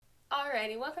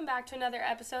Alrighty, welcome back to another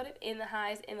episode of In the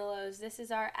Highs, In the Lows. This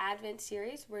is our Advent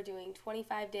series. We're doing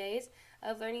 25 days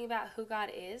of learning about who God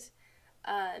is.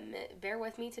 Bear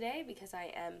with me today because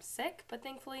I am sick, but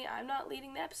thankfully I'm not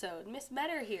leading the episode. Miss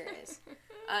Meador here is.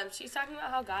 She's talking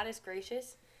about how God is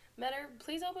gracious. Meador,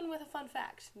 please open with a fun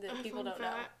fact that people don't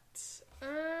know.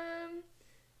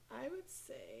 I would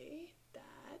say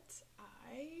that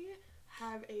I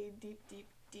have a deep,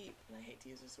 and I hate to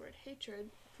use this word, hatred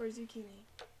for zucchini.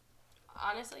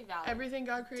 Honestly, valid. Everything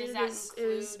God created is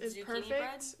perfect,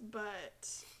 bread?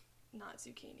 But not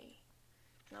zucchini.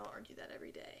 And I'll argue that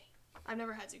every day. I've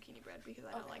never had zucchini bread because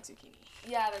I don't like zucchini.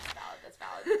 Yeah, that's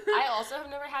valid. I also have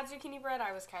never had zucchini bread.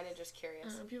 I was kind of just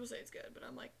curious. People say it's good, but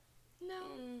I'm like, no.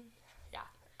 Yeah.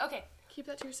 Okay. Keep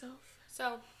that to yourself.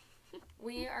 So,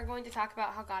 we are going to talk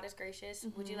about how God is gracious.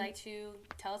 Mm-hmm. Would you like to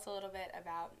tell us a little bit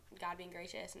about God being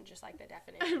gracious and just like the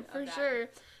definition of that? For sure.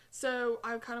 So,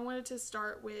 I kind of wanted to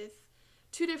start with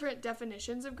two different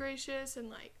definitions of gracious, and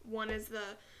like one is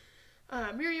the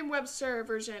Merriam-Webster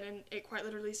version, and it quite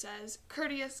literally says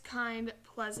courteous, kind,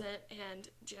 pleasant, and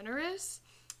generous.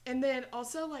 And then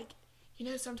also, like, you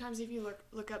know, sometimes if you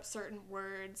look up certain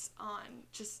words on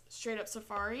just straight up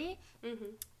Safari,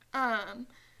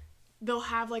 they'll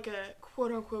have like a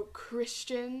quote unquote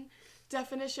Christian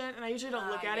definition, and I usually don't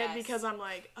look at it because I'm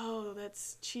like, oh,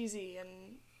 that's cheesy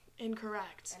and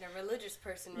incorrect. And a religious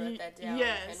person wrote that down.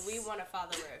 Yes. And we want a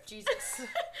follower of Jesus.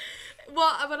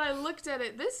 Well, but I looked at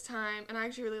it this time, and I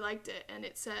actually really liked it, and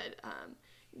it said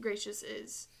gracious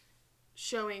is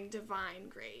showing divine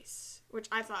grace, which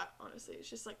I thought, honestly, it's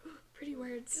just like, ooh, pretty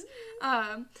words.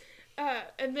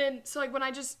 And then, so like when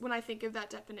I think of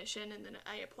that definition and then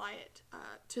I apply it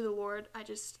to the Lord, I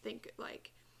just think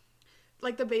like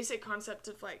the basic concept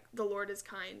of like the Lord is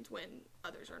kind when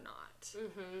others are not.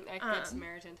 Mm-hmm. Like Good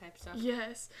Samaritan type stuff.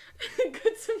 Yes.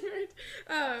 Good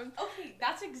Samaritan. Okay,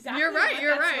 that's exactly You're right.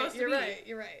 what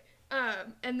You're right.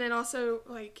 And then also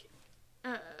like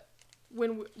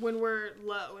when we're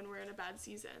low and we're in a bad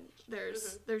season,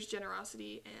 there's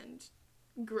generosity and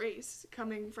grace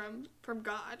coming from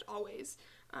God always,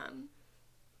 and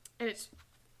it's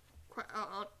quite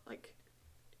like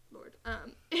Lord,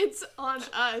 it's on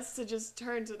us to just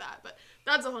turn to that, but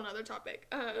that's a whole nother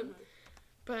topic.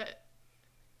 But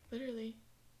literally,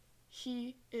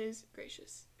 He is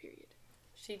gracious. Period.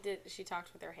 She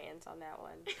talked with her hands on that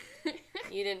one.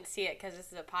 You didn't see it because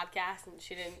this is a podcast, and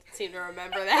she didn't seem to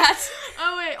remember that.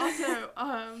 Oh wait,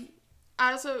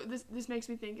 also, this makes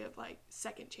me think of, like,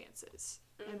 second chances,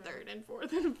 and third and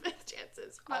fourth and fifth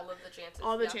chances. All of the chances.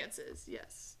 All the chances,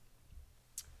 yes.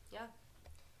 Yeah.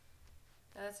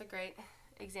 That's a great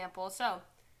example. So,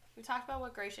 we talked about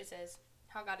what gracious is,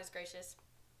 how God is gracious.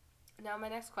 Now, my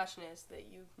next question is, that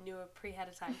you knew ahead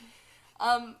of time.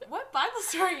 What Bible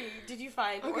story did you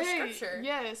find, or scripture?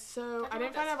 Yes, so I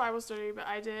didn't find a Bible story, but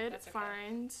I did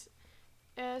find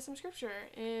some scripture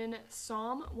in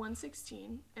Psalm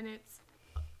 116, and it's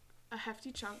a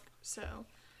hefty chunk, so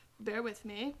bear with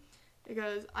me. It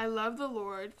goes, I love the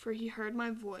Lord, for he heard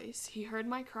my voice. He heard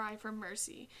my cry for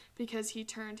mercy, because he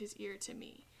turned his ear to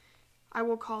me. I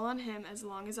will call on him as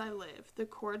long as I live. The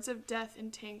cords of death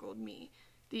entangled me.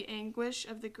 The anguish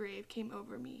of the grave came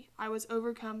over me. I was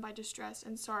overcome by distress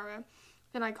and sorrow.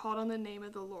 Then I called on the name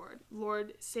of the Lord.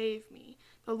 Lord, save me.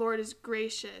 The Lord is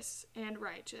gracious and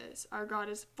righteous. Our God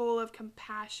is full of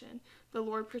compassion. The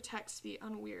Lord protects the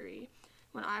unweary.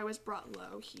 When I was brought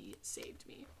low, he saved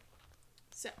me.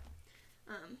 So,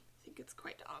 I think it's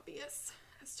quite obvious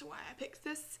as to why I picked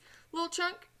this little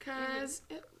chunk, because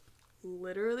it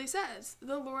literally says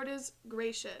the Lord is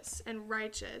gracious and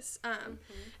righteous.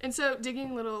 And so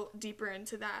digging a little deeper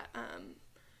into that,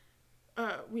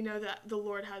 we know that the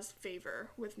Lord has favor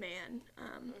with man,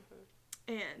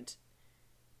 and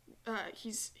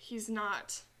he's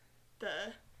not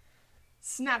the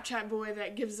Snapchat boy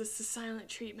that gives us the silent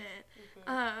treatment,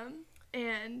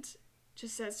 and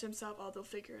just says to himself, oh, they'll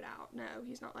figure it out. No,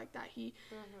 he's not like that. He,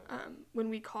 when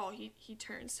we call, he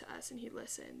turns to us and he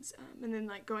listens. And then,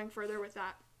 like, going further with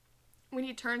that, when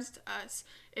he turns to us,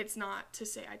 it's not to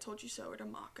say, I told you so, or to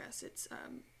mock us. It's,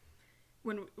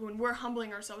 when we're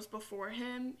humbling ourselves before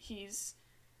him, he's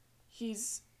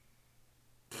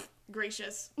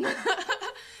gracious.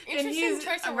 Interesting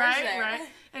choice of words there. Right.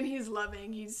 And he's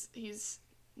loving. He's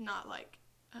not like,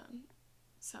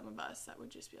 some of us that would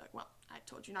just be like, well, I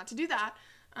told you not to do that,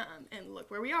 and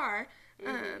look where we are.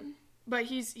 But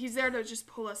he's there to just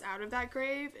pull us out of that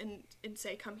grave and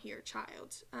say, come here,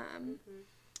 child.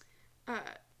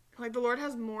 Like, the Lord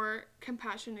has more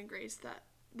compassion and grace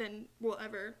than we'll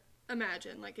ever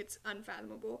imagine. Like, it's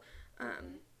unfathomable.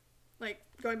 like,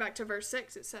 going back to verse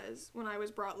 6, it says, when I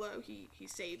was brought low, he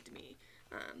saved me.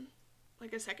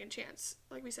 Like a second chance,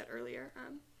 like we said earlier.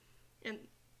 And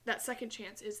that second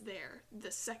chance is there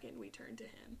the second we turn to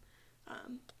him.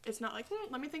 It's not like,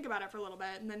 let me think about it for a little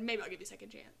bit, and then maybe I'll give you a second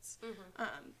chance.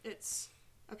 It's,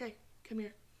 okay, come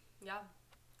here. Yeah.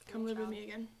 Come live with me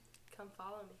again. Come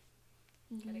follow me.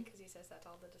 Get it? Because he says that to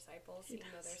all the disciples, even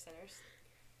though they're sinners.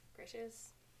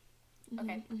 Gracious.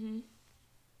 Okay.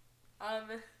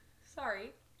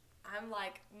 Sorry. I'm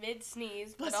like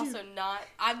mid-sneeze, but also not.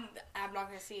 I'm not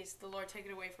going to sneeze. The Lord, take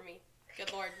it away from me.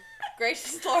 Good Lord.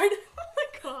 Gracious Lord. Oh my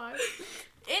God.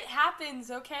 It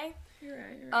happens, okay? You're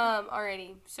right.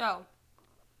 Alrighty. So,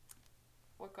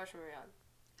 what question are we on?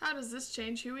 How does this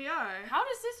change who we are? How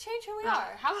does this change who we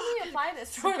are? How can we apply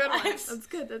this to our lives? That's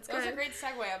good. That was a great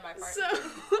segue on my part. So,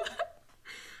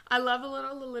 I love a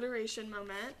little alliteration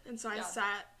moment, and so I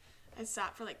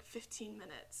sat for like 15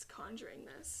 minutes conjuring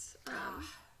this.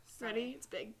 Ready? It's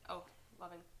big. Oh,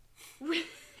 loving.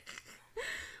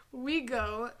 We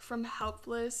go from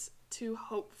helpless to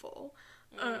hopeful.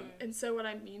 And so what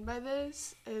I mean by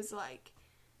this is, like,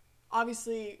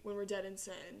 obviously when we're dead in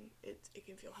sin, it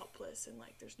can feel helpless and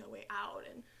like there's no way out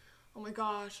and oh my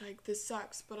gosh, like this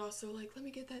sucks, but also like let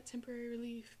me get that temporary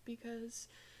relief because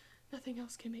nothing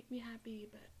else can make me happy,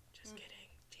 but just kidding,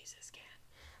 Jesus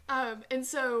can. And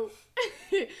so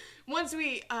once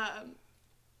we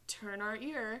turn our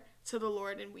ear to the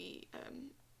Lord and we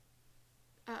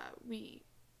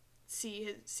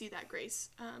see that grace,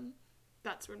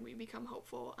 that's when we become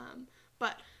hopeful.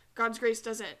 But God's grace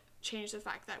doesn't change the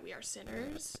fact that we are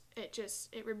sinners.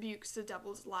 It rebukes the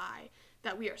devil's lie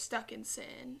that we are stuck in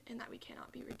sin and that we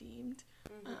cannot be redeemed.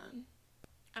 And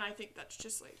I think that's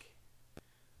just like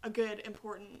a good,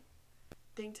 important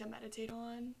thing to meditate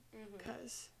on,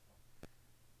 because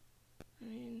I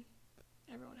mean,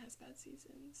 everyone has bad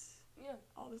seasons. Yeah,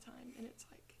 all the time, and it's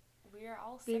like we are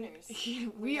all sinners.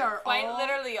 we are quite all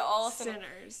literally all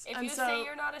sinners. If you say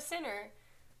you're not a sinner,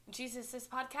 Jesus, this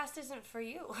podcast isn't for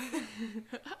you.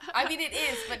 I mean, it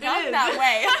is, but not in that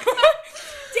way.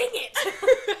 Dang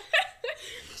it!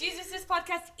 Jesus, this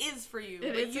podcast is for you,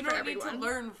 but you don't need to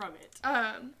learn from it.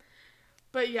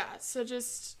 But yeah, so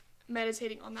just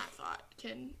meditating on that thought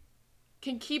can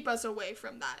keep us away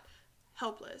from that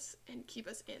helpless and keep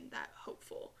us in that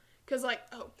hopeful. Because, like,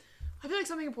 I feel like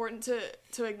something important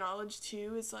to acknowledge,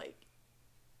 too, is, like,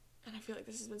 and I feel like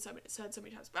this has been said so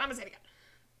many times, but I'm going to say it again.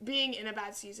 Being in a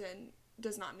bad season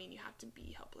does not mean you have to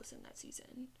be helpless in that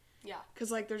season. Yeah.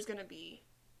 Because, like, there's going to be...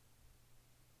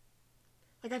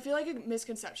 Like, I feel like a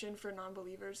misconception for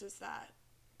non-believers is that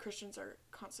Christians are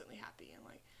constantly happy and,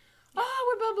 like,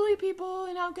 we're bubbly people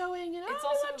and outgoing and it's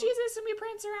I love Jesus and we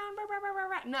prance around. Blah, blah, blah, blah,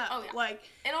 blah. No, like...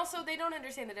 And also, they don't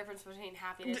understand the difference between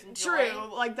happiness and joy.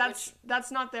 True. Like, that's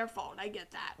not their fault. I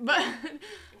get that. But...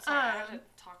 Sorry, I had to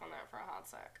talk on that for a hot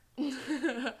sec.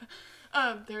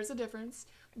 There's a difference.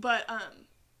 But,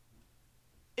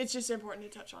 it's just important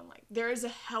to touch on, like, there is a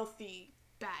healthy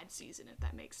bad season, if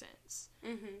that makes sense.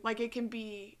 Like, it can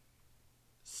be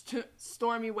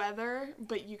stormy weather,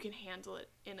 but you can handle it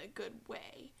in a good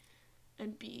way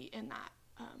and be in that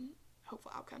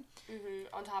hopeful outcome.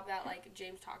 On top of that, like,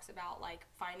 James talks about, like,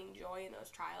 finding joy in those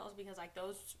trials, because, like,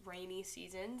 those rainy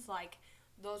seasons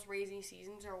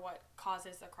are what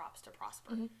causes the crops to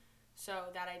prosper.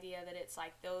 So that idea that it's,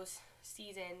 like, those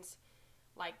seasons,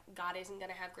 like, God isn't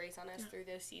going to have grace on us through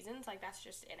those seasons, like, that's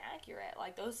just inaccurate.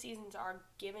 Like, those seasons are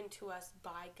given to us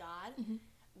by God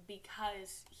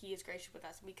because he is gracious with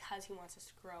us, because he wants us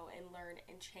to grow and learn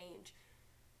and change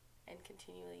and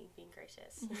continually being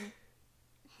gracious.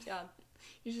 Yeah.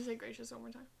 You should say gracious one more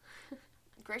time.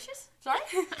 Gracious? Sorry?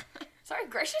 Sorry,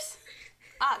 gracious?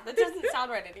 That doesn't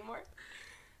sound right anymore.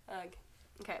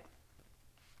 Okay.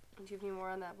 Do you have any more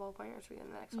on that bullet point, or should we go to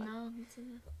the next one? No, that's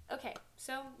enough. Okay,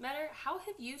 so, Meador, how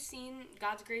have you seen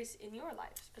God's grace in your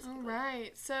life, specifically? All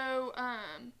right, so,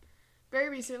 very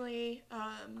recently,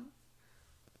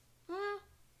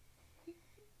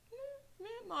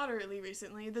 moderately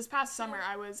recently, this past summer,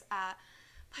 I was at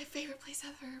my favorite place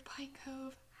ever, Pine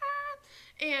Cove.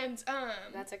 And,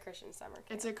 that's a Christian summer camp.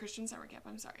 It's a Christian summer camp,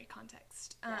 I'm sorry,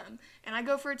 context. And I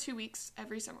go for 2 weeks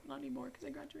every summer, not anymore, because I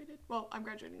graduated. Well, I'm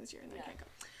graduating this year, and then I can't go.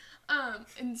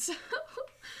 And so,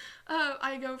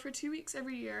 I go for 2 weeks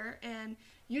every year, and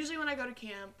usually when I go to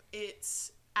camp,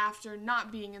 it's after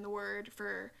not being in the Word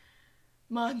for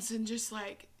months and just,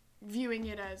 like, viewing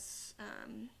it as,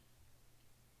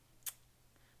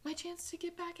 my chance to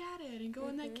get back at it and go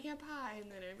in that camp high,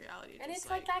 and then in reality, and it's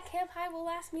like that camp high will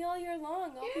last me all year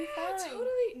long. I'll be fine.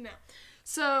 Totally. No.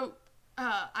 So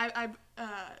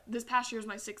This past year was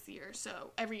my 6th year,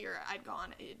 so every year I'd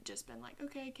gone, it'd just been like,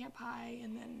 okay, Camp High,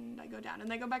 and then I go down, and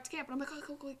then I go back to camp, and I'm like, oh,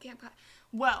 cool, Camp High.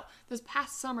 Well, this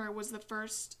past summer was the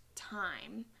first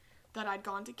time that I'd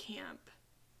gone to camp,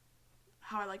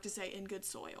 how I like to say, in good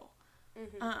soil.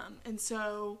 Mm-hmm. And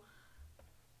so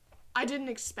I didn't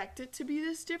expect it to be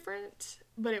this different,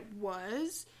 but it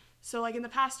was. So, like, in the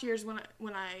past years when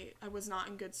I was not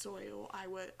in good soil, I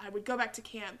would go back to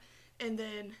camp and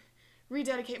then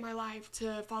rededicate my life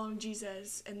to following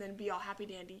Jesus and then be all happy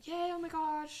dandy. Yay, oh my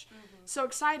gosh. Mm-hmm. So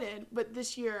excited. But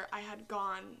this year I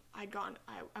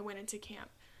went into camp.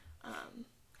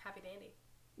 Happy dandy.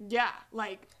 Yeah,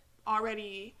 like,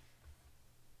 already,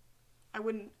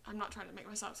 I'm not trying to make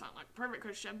myself sound like a perfect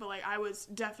Christian, but, like, I was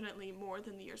definitely more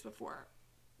than the years before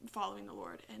following the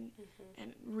Lord and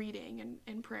reading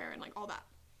and prayer and, like, all that.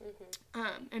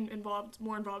 Mm-hmm. And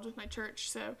more involved with my church.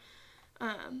 So,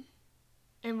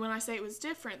 and when I say it was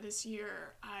different this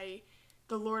year,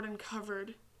 the Lord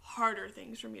uncovered harder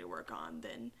things for me to work on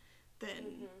than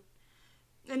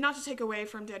and not to take away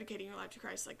from dedicating your life to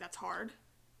Christ, like, that's hard,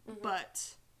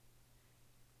 but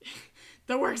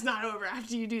the work's not over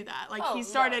after you do that. Like, he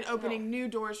started opening new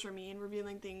doors for me and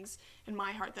revealing things in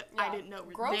my heart that I didn't know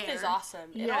were Growth there. is awesome.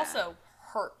 Yeah. It also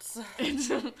hurts. You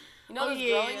know those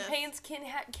growing pains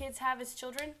kids have as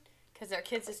children? Because they're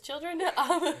kids as children?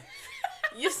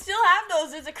 You still have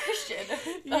those as a Christian.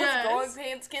 Those growing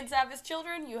pains kids have as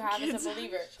children, you have as a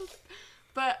believer.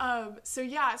 But, so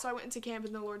I went into camp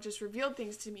and the Lord just revealed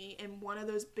things to me, and one of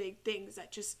those big things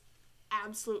that just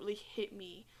absolutely hit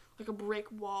me like a brick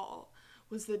wall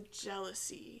was the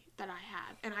jealousy that I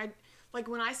had. And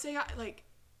when I say,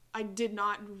 I did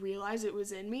not realize it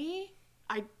was in me.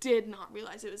 I did not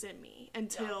realize it was in me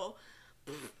until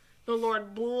the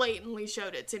Lord blatantly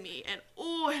showed it to me. And,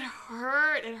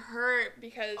 it hurt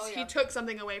because he took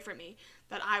something away from me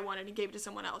that I wanted and gave it to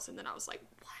someone else. And then I was like,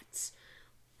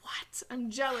 what? I'm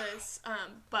jealous.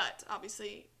 But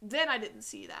obviously, then I didn't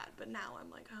see that. But now I'm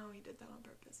like, oh, he did that on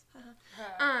purpose.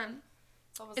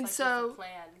 It's almost like there's a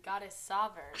plan. God is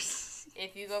sovereign.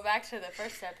 If you go back to the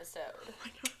first episode,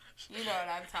 you know what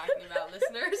I'm talking about,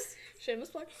 listeners. Shameless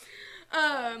plug.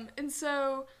 And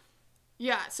so,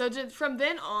 so from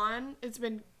then on, it's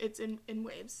in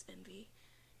waves, envy,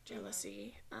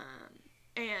 jealousy,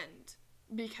 and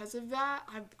because of that,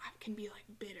 I can be like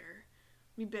bitter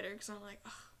because I'm like,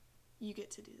 oh, you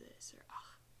get to do this, or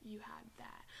oh, you had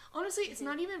that. Honestly, it's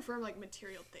not even for like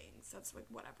material things. That's like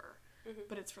whatever. Mm-hmm.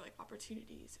 But it's for, like,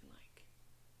 opportunities and, like,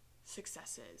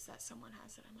 successes that someone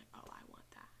has that I'm like, oh, I want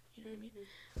that. You know what I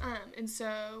mean?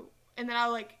 And then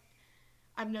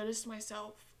I've noticed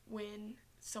myself when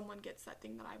someone gets that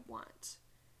thing that I want,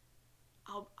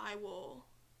 I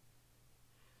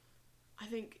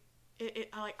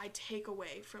take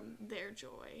away from their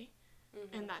joy.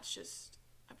 Mm-hmm. And that's just,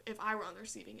 if I were on the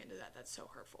receiving end of that, that's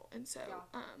so hurtful. And so,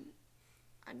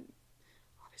 I'm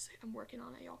working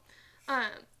on it, y'all.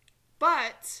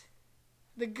 But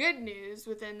the good news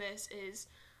within this is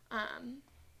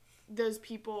those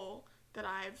people that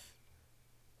I've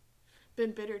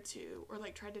been bitter to or,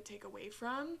 like, tried to take away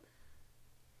from,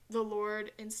 the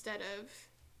Lord, instead of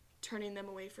turning them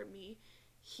away from me,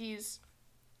 he's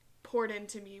poured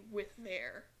into me with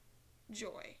their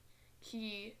joy.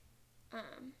 He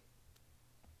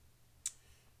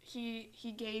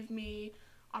gave me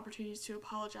opportunities to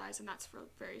apologize, and that's for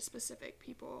very specific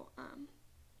people.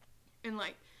 And,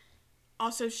 like,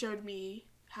 also showed me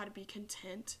how to be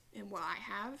content in what I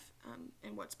have,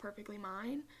 and what's perfectly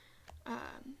mine.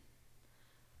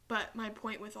 But my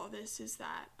point with all this is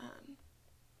that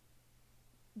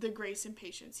the grace and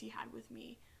patience he had with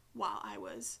me while I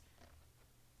was,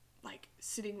 like,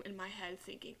 sitting in my head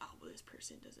thinking, oh, well, this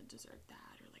person doesn't deserve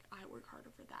that, or, like, I work harder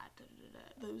for that,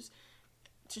 those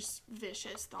just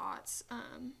vicious thoughts.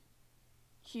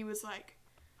 He was like,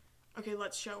 okay,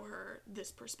 let's show her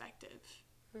this perspective,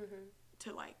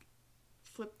 to, like,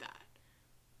 flip that.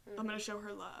 I'm going to show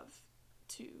her love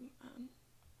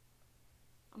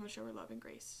I'm going to show her love and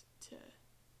grace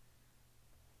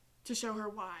to show her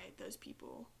why those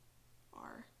people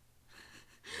are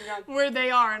where they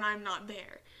are and I'm not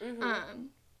there.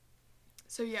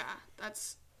 So, yeah,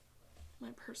 that's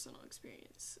my personal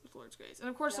experience with Lord's grace. And,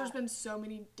 of course, there's been so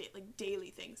many,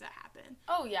 daily things that happen.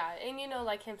 Oh, yeah, and,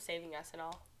 like, him saving us and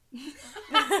all.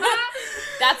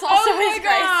 That's also his grace.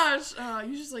 Oh my gosh! Oh,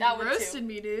 you just roasted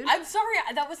me, dude. I'm sorry,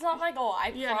 that was not my goal.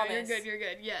 I promise. No, you're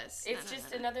good. Yes, it's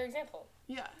just another example.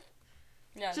 Yeah.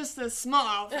 Just the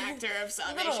small factor of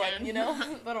salvation. Little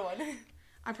one, little one.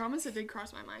 I promise it did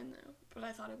cross my mind though, but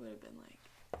I thought it would have been like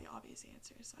the obvious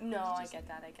answer. So I get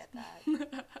that.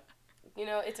 You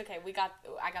know, it's okay.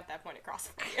 I got that point across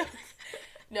for you.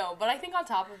 No, but I think on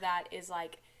top of that is,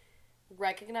 like,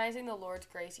 recognizing the Lord's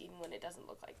grace even when it doesn't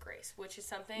look like grace, which is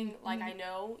something, like, I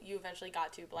know you eventually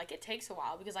got to, but, like, it takes a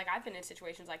while, because, like, I've been in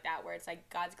situations like that where it's, like,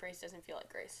 God's grace doesn't feel like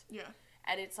grace. Yeah.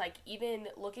 And it's, like, even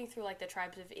looking through, like, the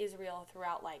tribes of Israel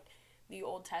throughout, like, the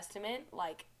Old Testament,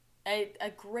 like,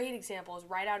 a great example is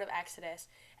right out of Exodus,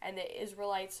 and the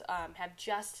Israelites have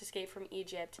just escaped from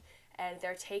Egypt, and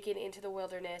they're taken into the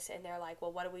wilderness, and they're like,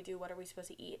 well, what do we do? What are we supposed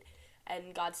to eat?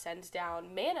 And God sends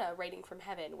down manna raining from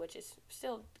heaven, which is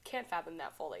still can't fathom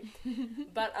that fully.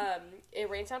 But it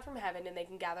rains down from heaven, and they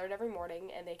can gather it every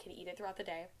morning, and they can eat it throughout the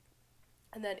day.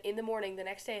 And then in the morning, the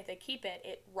next day, if they keep it,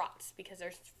 it rots because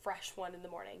there's fresh one in the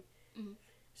morning. Mm-hmm.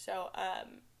 So,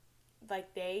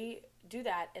 like, they do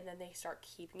that, and then they start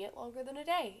keeping it longer than a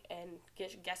day. And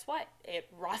guess what? It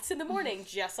rots in the morning,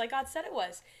 just like God said it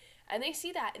was. And they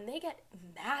see that, and they get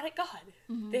mad at God.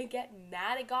 Mm-hmm. They get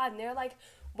mad at God, and they're like,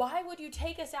 why would you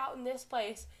take us out in this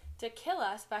place to kill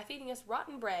us by feeding us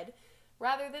rotten bread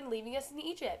rather than leaving us in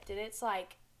Egypt? And it's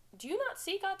like, do you not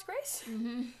see God's grace?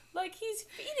 Mm-hmm. Like, he's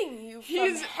feeding you from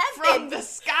heaven. From the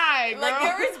sky, girl. Like,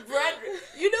 there is bread.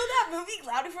 You know that movie,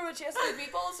 Cloudy from a Chance of the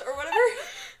Peoples, or whatever?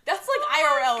 That's, like,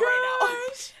 IRL right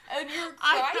now. And you're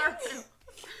crying.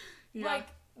 Yeah. Like,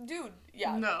 dude,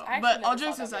 yeah. No, but all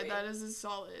jokes aside, that is a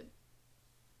solid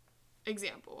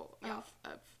example of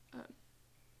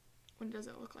when it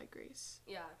doesn't look like grace.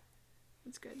 Yeah.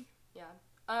 It's good. Yeah.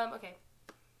 Okay.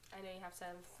 I know you have some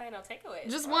final takeaways.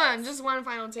 Just one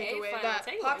final takeaway that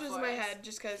popped into my head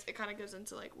just because it kind of goes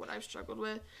into, like, what I've struggled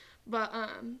with. But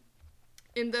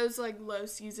in those, like, low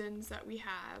seasons that we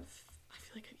have, I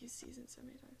feel like I've used seasons so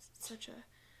many times. It's such a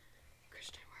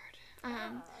Christian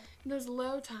word. In those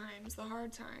low times, the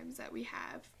hard times that we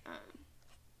have,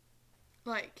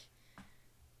 like,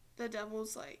 the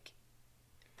devil's, like,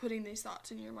 putting these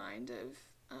thoughts in your mind of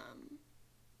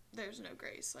there's no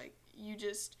grace. Like, you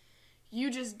just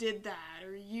did that,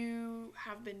 or you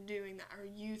have been doing that, or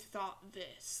you thought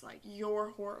this, like, you're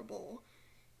horrible.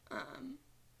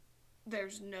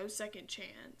 There's no second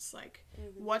chance. Like,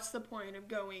 what's the point of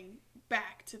going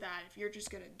back to that if you're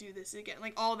just gonna do this again?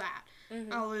 Like, all that.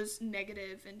 All those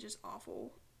negative and just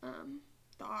awful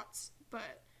thoughts.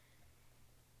 But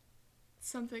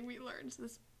something we learned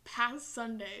this past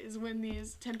Sunday is when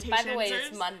these temptations... By the way,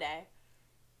 it's Monday.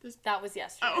 That was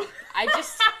yesterday. Oh. I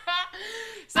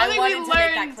wanted to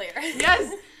make that clear.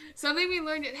 Yes. Something we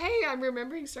learned... Hey, I'm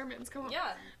remembering sermons. Come on.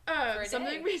 Yeah.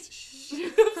 Something we...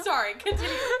 Sorry,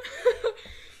 continue.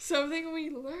 Something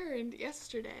we learned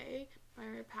yesterday by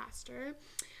our pastor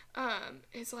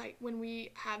is, like, when we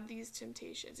had these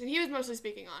temptations, and he was mostly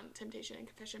speaking on temptation and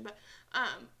confession, but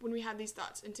when we had these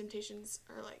thoughts and temptations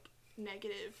are, like,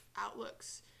 negative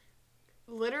outlooks,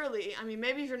 literally, I mean,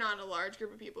 maybe if you're not in a large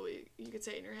group of people, you could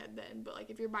say it in your head then, but, like,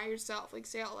 if you're by yourself, like,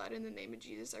 say out loud, in the name of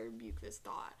Jesus, I rebuke this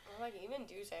thought. Or, like, even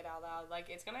do say it out loud. Like,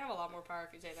 it's gonna have a lot more power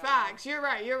if you say it out Facts. loud.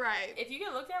 You're right. If you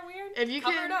get looked at weird,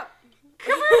 cover it up.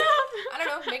 Cover it up! I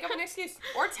don't know, make up an excuse.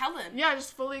 Or tell him. Yeah,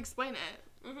 just fully explain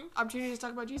it. Opportunity to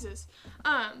talk about Jesus.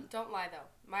 Don't lie, though.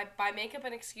 By make up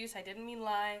an excuse, I didn't mean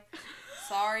lie.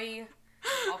 Sorry.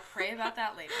 I'll pray about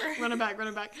that later. Run it back. But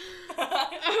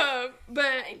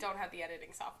I don't have the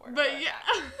editing software. But yeah.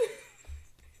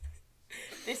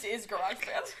 This is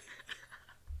GarageBand.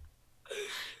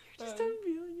 You're just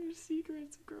unveiling your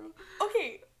secrets, girl.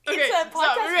 Okay. It's a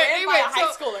podcast ran by a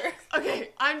high schooler.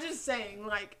 Okay, I'm just saying,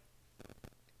 like,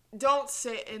 don't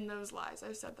sit in those lies.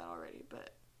 I've said that already,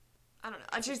 but I don't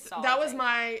know. That was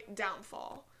my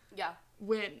downfall. Yeah.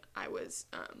 When I was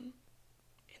in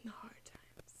the hard times.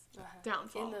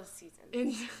 Downfall. In those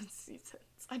seasons.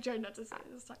 I tried not to say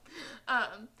it this time.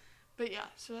 But yeah,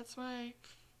 so that's my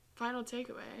final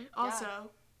takeaway. Also,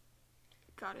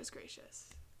 God is gracious.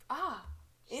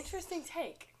 Interesting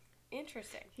take.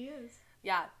 Interesting. He is.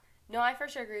 Yeah. No, I for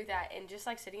sure agree with that. And just,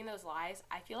 like, sitting in those lies,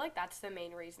 I feel like that's the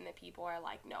main reason that people are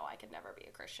like, no, I could never be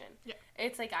a Christian. Yeah.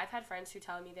 It's like, I've had friends who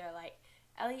tell me, they're like,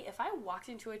 Ellie, if I walked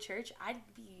into a church, I'd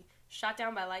be shot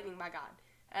down by lightning by God.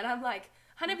 And I'm like,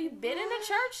 honey, have you been in a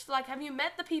church? Like, have you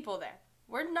met the people there?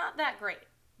 We're not that great.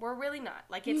 We're really not.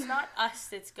 Like, it's not us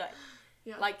that's good.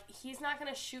 Yeah. Like, he's not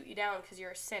going to shoot you down because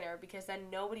you're a sinner, because then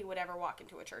nobody would ever walk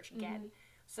into a church again.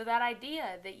 So that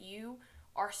idea that you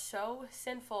are so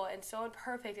sinful and so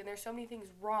imperfect and there's so many things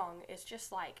wrong, it's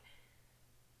just like,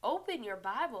 open your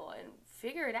Bible and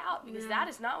figure it out, because that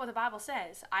is not what the Bible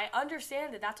says. I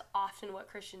understand that that's often what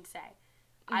Christians say.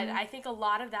 I think a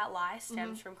lot of that lie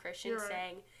stems from Christians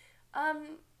saying,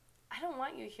 I don't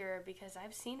want you here because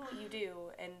I've seen what you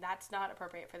do, and that's not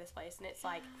appropriate for this place. And it's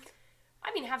like,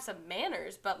 I mean, have some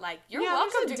manners, but, like, you're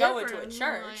welcome to go into a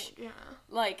church. Like,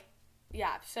 Like,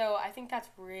 yeah, so I think that's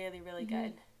really, really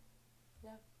good.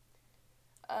 Yeah.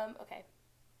 Okay.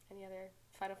 Any other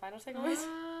final takeaways?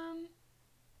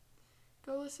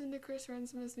 Go listen to Chris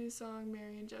Rensima's new song,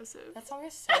 Mary and Joseph. That song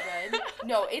is so good.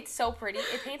 No, it's so pretty.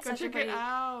 It paints such a pretty... Go check it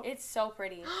out. It's so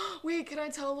pretty. Wait, can I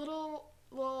tell a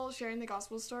little sharing the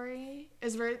gospel story?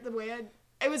 It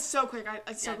was so quick.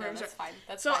 It's so quick. That's fine.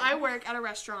 So I work at a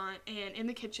restaurant, and in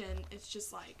the kitchen, it's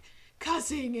just, like,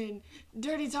 cussing and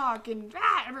dirty talk, and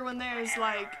everyone there is,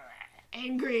 like,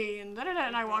 angry, and da-da-da,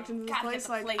 and I walked into this place,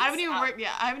 like, I haven't even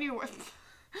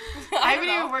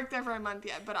worked there for a month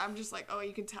yet, but I'm just like, oh,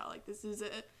 you can tell, like, this is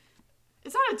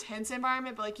it's not a tense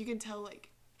environment, but, like, you can tell, like,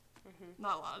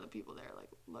 not a lot of the people there, like,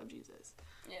 love Jesus.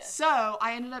 Yeah. So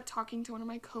I ended up talking to one of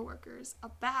my coworkers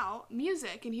about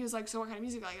music, and he was like, so what kind of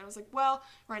music do you like? And I was like, well,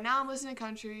 right now I'm listening to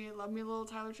country. I love me a little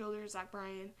Tyler Childers, Zach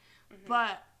Bryan,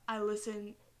 but I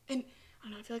listen, and I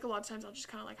don't know, I feel like a lot of times I'll just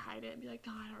kind of, like, hide it and be like,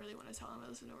 no, I don't really want to tell him I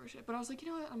listen to worship. But I was like, you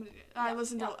know what, I'm going to do it. I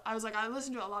listened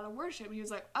to a lot of worship, and he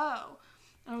was like, oh.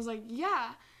 And I was like,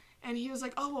 yeah. And he was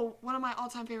like, oh, well, one of my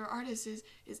all-time favorite artists is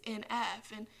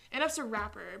NF. And NF's a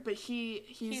rapper, but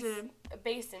he's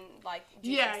based in, like,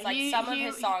 Jesus. Yeah, some of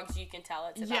his songs, you can tell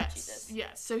it's about Jesus.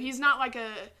 Yes, so he's not, like,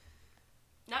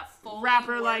 not full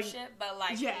rapper, worship, like, but,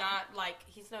 like, not, like,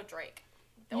 he's no Drake.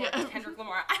 Or Yeah. Kendrick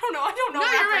Lamar. I don't know. No,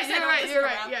 you're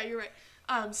right. Yeah, you're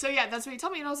right. So, yeah, that's what he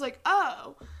told me. And I was like,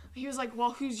 oh. He was like,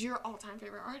 well, who's your all-time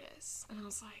favorite artist? And I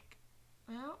was like,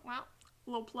 well,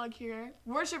 little plug here.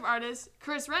 Worship artist,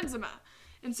 Chris Renzema.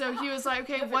 And so he was like,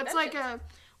 okay, what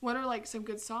are, like, some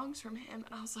good songs from him?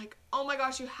 And I was like, oh, my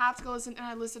gosh, you have to go listen. And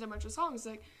I listed a bunch of songs.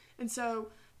 Like, and so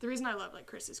the reason I love, like,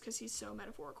 Chris is because he's so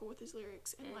metaphorical with his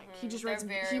lyrics. And, like, he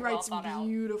writes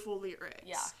beautiful lyrics.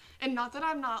 Yeah. And not that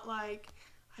I'm not, like...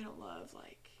 I don't love,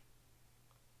 like,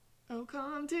 oh,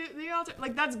 come to the altar.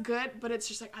 Like, that's good, but it's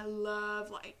just, like, I love,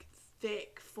 like,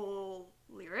 thick, full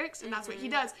lyrics, and that's what he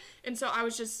does. And so I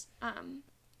was just, and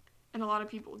a lot of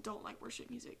people don't like worship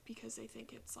music because they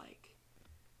think it's, like,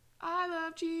 I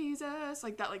love Jesus,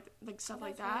 like that, like stuff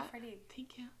like that. Pretty.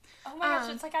 Thank you. Oh my gosh,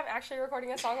 it's like I'm actually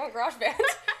recording a song on GarageBand.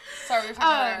 Sorry, we were talking about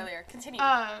that earlier. Continue.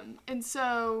 And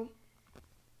so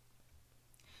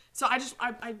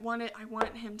I wanted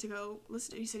him to go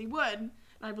listen to it. He said he would, and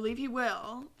I believe he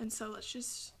will. And so let's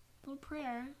just a little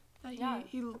prayer that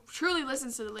he truly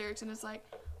listens to the lyrics and is like,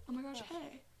 oh my gosh,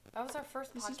 hey. That was our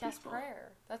first podcast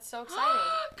prayer. That's so exciting.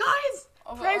 Guys,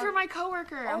 pray for my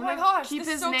coworker. Oh my gosh, keep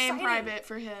his name private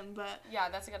for him, but yeah,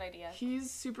 that's a good idea. He's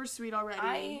super sweet already.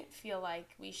 I feel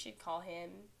like we should call him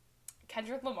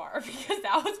Kendrick Lamar because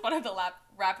that was one of the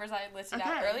rappers I listed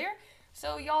out earlier.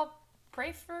 So y'all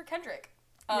pray for Kendrick.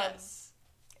 Yes.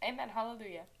 Amen.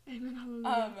 Hallelujah. Amen.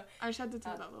 Hallelujah. I just had to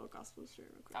tell that little gospel story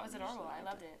real quick. That was adorable. I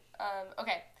loved it.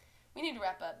 Okay. We need to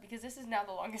wrap up because this is now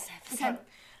the longest episode. Okay.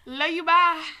 Love you,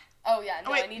 bye. Oh, yeah.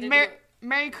 No, I need to do...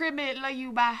 Merry Christmas. Love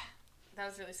you, bye. That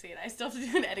was really sweet. I still have to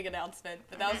do an editing announcement,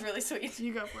 but that was really sweet.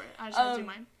 You go for it. I just have to do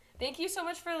mine. Thank you so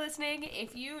much for listening.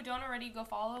 If you don't already, go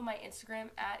follow my Instagram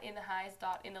at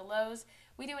inthehighs.inthelows.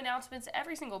 We do announcements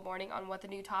every single morning on what the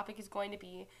new topic is going to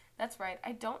be. That's right.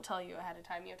 I don't tell you ahead of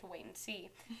time. You have to wait and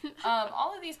see.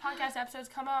 All of these podcast episodes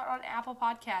come out on Apple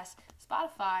Podcasts,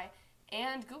 Spotify,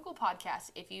 and Google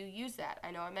Podcasts if you use that.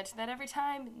 I know I mention that every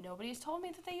time. Nobody's told me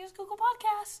that they use Google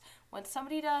Podcasts. When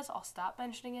somebody does, I'll stop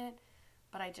mentioning it.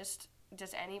 But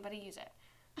does anybody use it?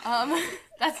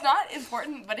 That's not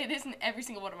important, but it is in every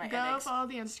single one of my edits. Go follow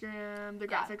the Instagram. The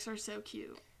graphics are so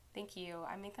cute. Thank you.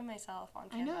 I make them myself on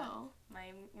Canva. I know.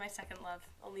 My second love,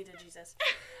 only to Jesus.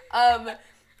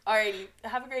 Alrighty.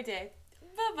 Have a great day.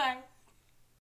 Bye-bye.